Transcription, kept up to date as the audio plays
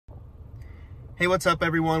Hey, what's up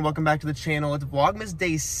everyone? Welcome back to the channel. It's Vlogmas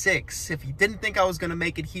day 6. If you didn't think I was gonna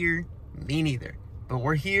make it here, me neither. But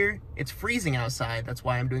we're here. It's freezing outside. That's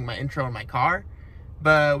why I'm doing my intro in my car.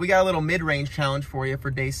 But we got a little mid-range challenge for you for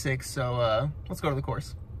day 6. So let's go to the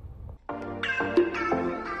course.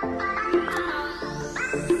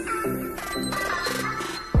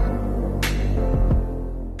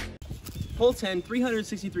 Hole 10,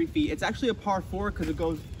 363 feet. It's actually a par 4 because it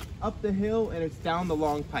goes up the hill and it's down the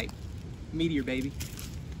long pipe. Meteor, baby.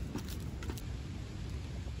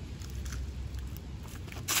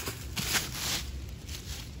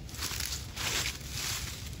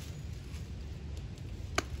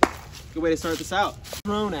 Good way to start this out.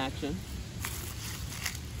 Drone action.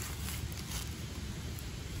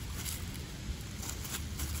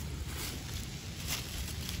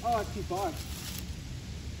 Oh, it's too far.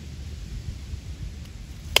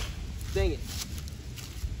 Dang it.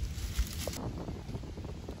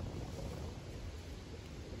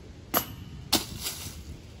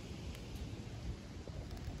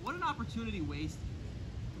 What an opportunity wasted.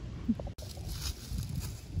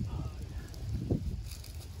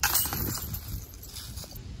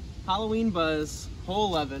 Halloween Buzz, hole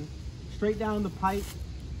 11, straight down the pipe,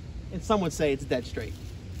 and some would say it's dead straight.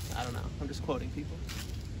 I don't know, I'm just quoting people.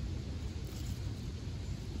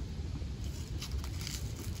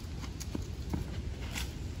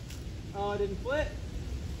 Oh, it didn't flip.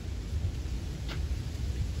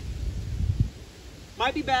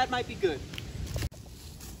 Might be bad, might be good.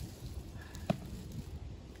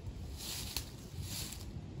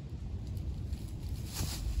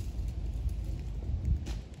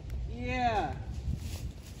 Yeah.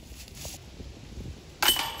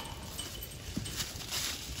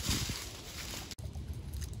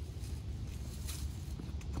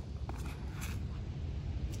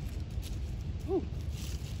 Ooh.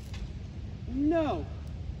 No.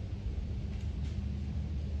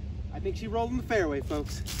 I think she rolled in the fairway,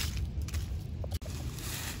 folks.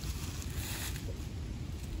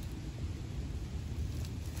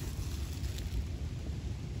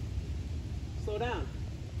 Slow down.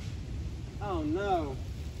 Oh no.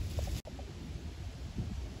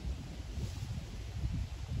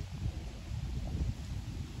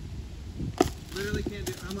 Literally can't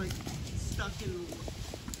do it. I'm like stuck in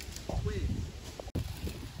the twig.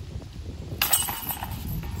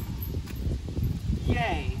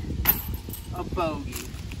 Yay. A bogey.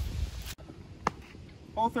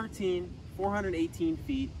 Hole 13, 418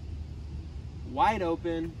 feet. Wide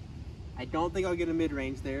open. I don't think I'll get a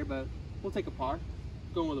mid-range there, but we'll take a par.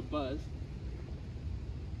 Going with a buzz.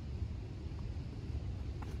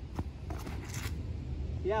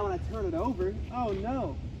 Yeah, when I turn it over, oh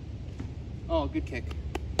no. Oh, good kick.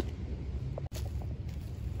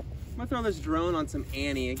 I'm gonna throw this drone on some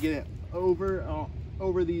Annie and get it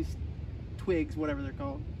over these twigs, whatever they're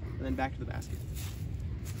called, and then back to the basket.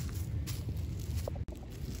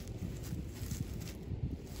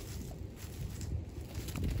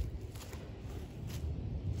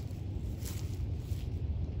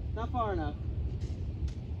 Not far enough.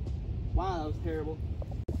 Wow, that was terrible.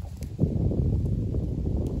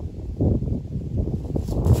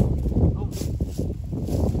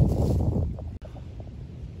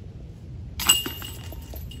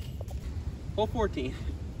 Hole 14,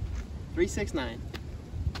 369,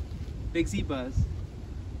 Big Z Buzz,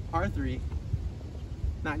 par 3,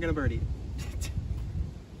 not gonna birdie it.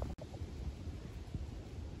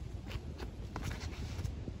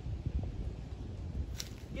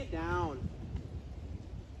 Get down.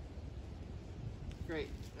 Great,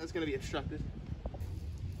 that's gonna be obstructed.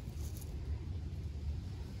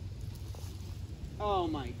 Oh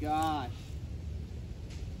my gosh.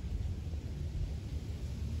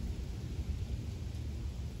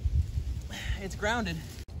 It's grounded.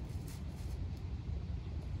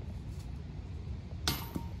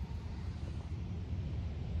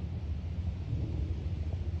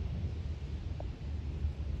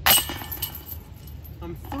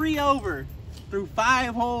 I'm 3 over through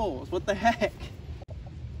 5 holes. What the heck?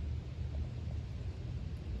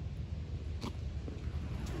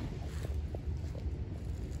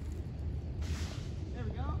 There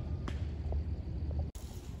we go.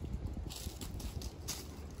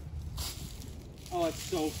 Oh, it's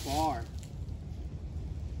so far.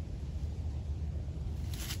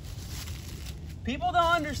 People don't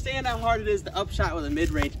understand how hard it is to upshot with a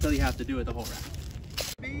mid-range until you have to do it the whole round.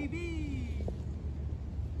 Baby!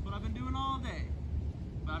 That's what I've been doing all day.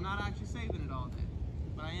 But I'm not actually saving it all day.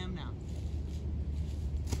 But I am now.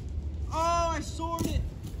 Oh, I soared it!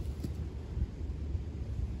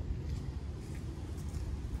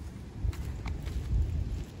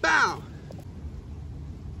 Bow!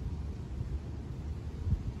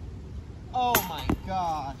 Oh my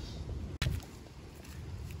gosh.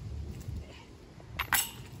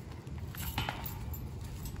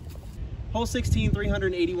 Hole 16,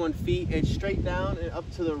 381 feet. It's straight down and up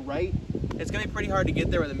to the right. It's gonna be pretty hard to get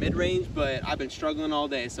there with a mid-range, but I've been struggling all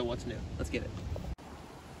day, so what's new? Let's get it.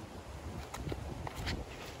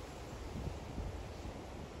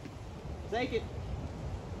 Take it.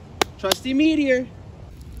 Trusty meteor.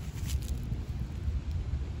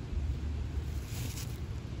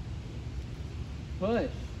 Push.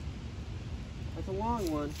 That's a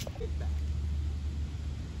long one. Get back.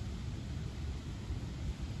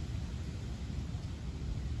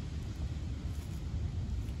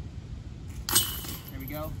 There we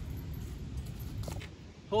go.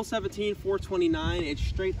 Hole 17, 429. It's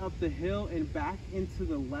straight up the hill and back into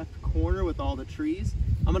the left corner with all the trees.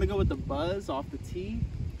 I'm gonna go with the buzz off the tee.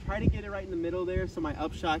 Try to get it right in the middle there so my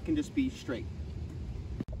upshot can just be straight.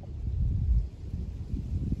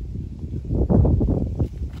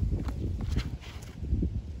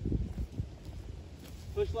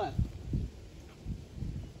 Push left.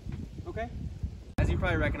 Okay. As you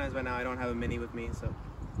probably recognize by now, I don't have a mini with me, so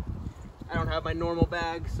I don't have my normal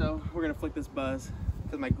bag, so we're gonna flick this buzz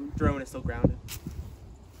because my drone is still grounded.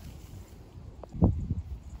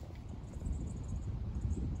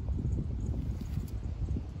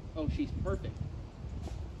 Oh, she's perfect.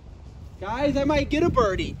 Guys, I might get a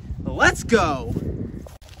birdie. Let's go.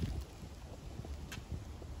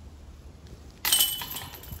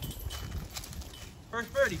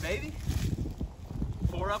 First birdie, baby.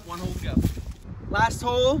 4 up, 1 hole to go. Last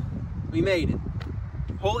hole, we made it.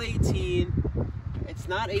 Hole 18. It's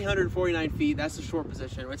not 849 feet. That's the short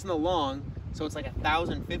position. It's in the long, so it's like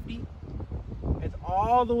 1,050. It's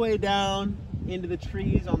all the way down into the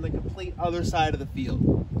trees on the complete other side of the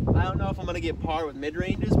field. I don't know if I'm gonna get par with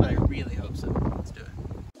mid-ranges, but I really hope so. Let's do it.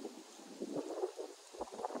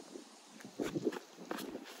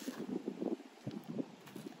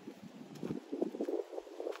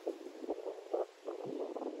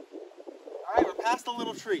 All right, we're past the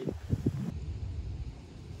little tree.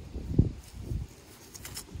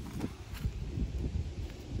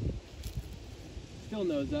 Still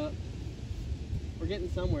nose up. We're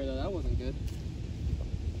getting somewhere though, that wasn't good.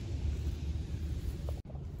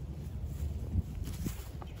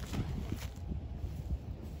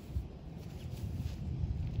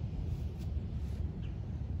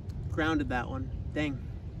 Grounded that one, dang.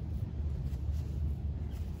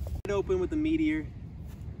 Get open with the meteor,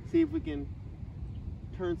 see if we can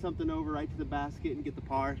turn something over right to the basket and get the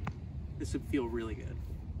par. This would feel really good.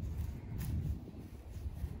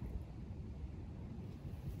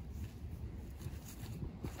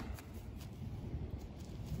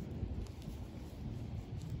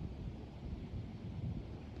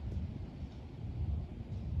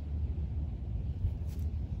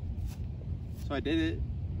 So I did it,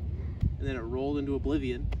 and then it rolled into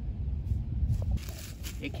oblivion.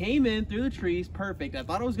 It came in through the trees, perfect. I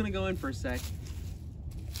thought it was gonna go in for a sec.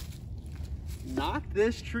 Knocked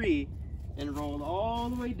this tree and rolled all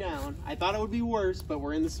the way down. I thought it would be worse, but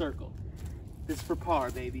we're in the circle. This is for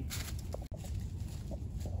par, baby.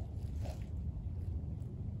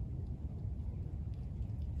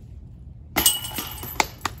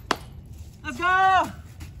 Let's go!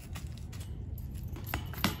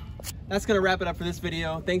 That's gonna wrap it up for this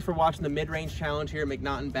video. Thanks for watching the mid-range challenge here at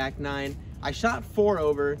Mcnaughton Back 9. I shot 4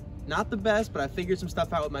 over, not the best, but I figured some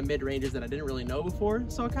stuff out with my mid-ranges that I didn't really know before,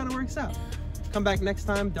 so it kind of works out. Come back next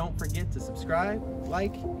time. Don't forget to subscribe,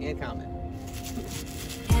 like, and comment.